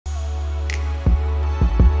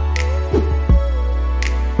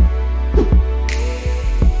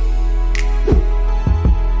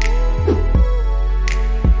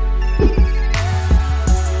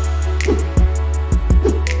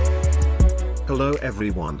Hello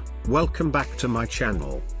everyone, welcome back to my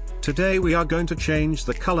channel. Today we are going to change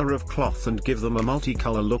the color of cloth and give them a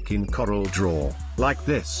multicolor look in CorelDraw, like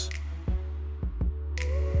this.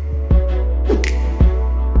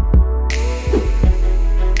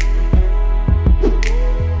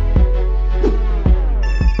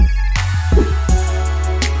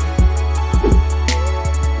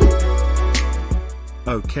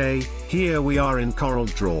 Okay, here we are in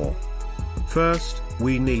CorelDraw. First,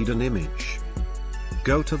 we need an image.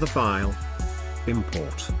 Go to the file,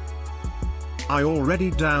 import. I already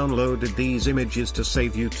downloaded these images to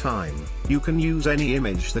save you time. You can use any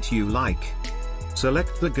image that you like.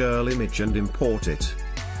 Select the girl image and import it.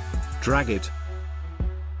 Drag it.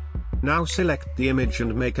 Now select the image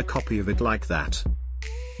and make a copy of it like that.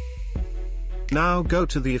 Now go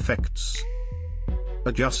to the effects.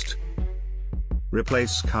 Adjust.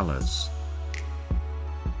 Replace colors.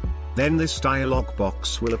 Then this dialog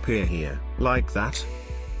box will appear here, like that.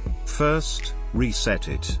 First, reset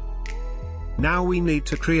it. Now we need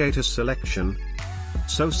to create a selection.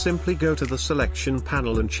 So simply go to the selection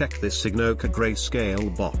panel and check this Signoka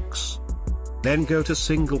grayscale box. Then go to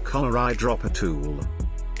single color eyedropper tool.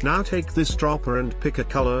 Now take this dropper and pick a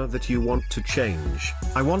color that you want to change.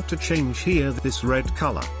 I want to change here this red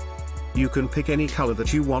color. You can pick any color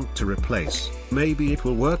that you want to replace, maybe it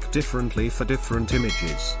will work differently for different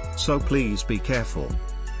images, so please be careful.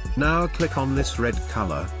 Now click on this red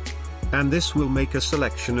color. And this will make a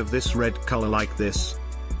selection of this red color like this.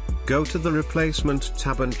 Go to the replacement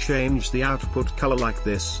tab and change the output color like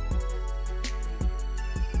this.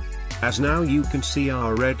 As now you can see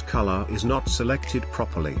our red color is not selected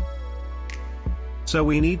properly. So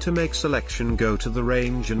we need to make selection, go to the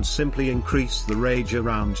range and simply increase the range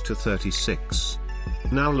around to 36.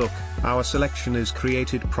 Now look, our selection is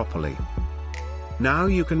created properly. Now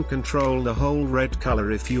you can control the whole red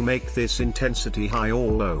color if you make this intensity high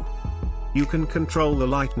or low. You can control the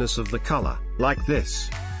lightness of the color, like this.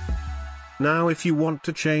 Now if you want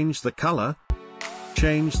to change the color,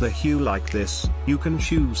 change the hue like this, you can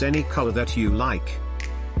choose any color that you like.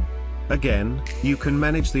 Again, you can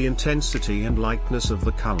manage the intensity and lightness of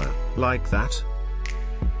the color, like that.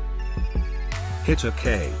 Hit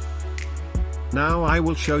OK. Now I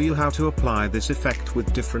will show you how to apply this effect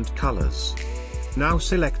with different colors. Now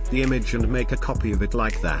select the image and make a copy of it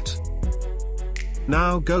like that.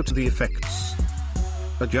 Now go to the effects.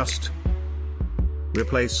 Adjust.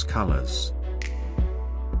 Replace colors.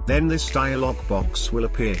 Then this dialog box will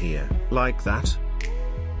appear here, like that.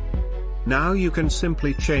 Now you can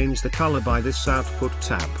simply change the color by this output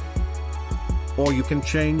tab. Or you can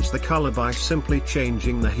change the color by simply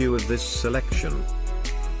changing the hue of this selection.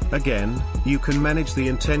 Again, you can manage the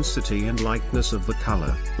intensity and lightness of the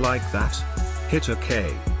color, like that. Hit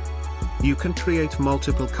OK. You can create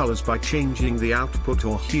multiple colors by changing the output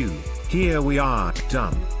or hue. Here we are,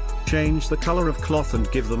 done. Change the color of cloth and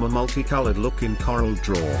give them a multicolored look in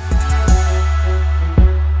CorelDraw.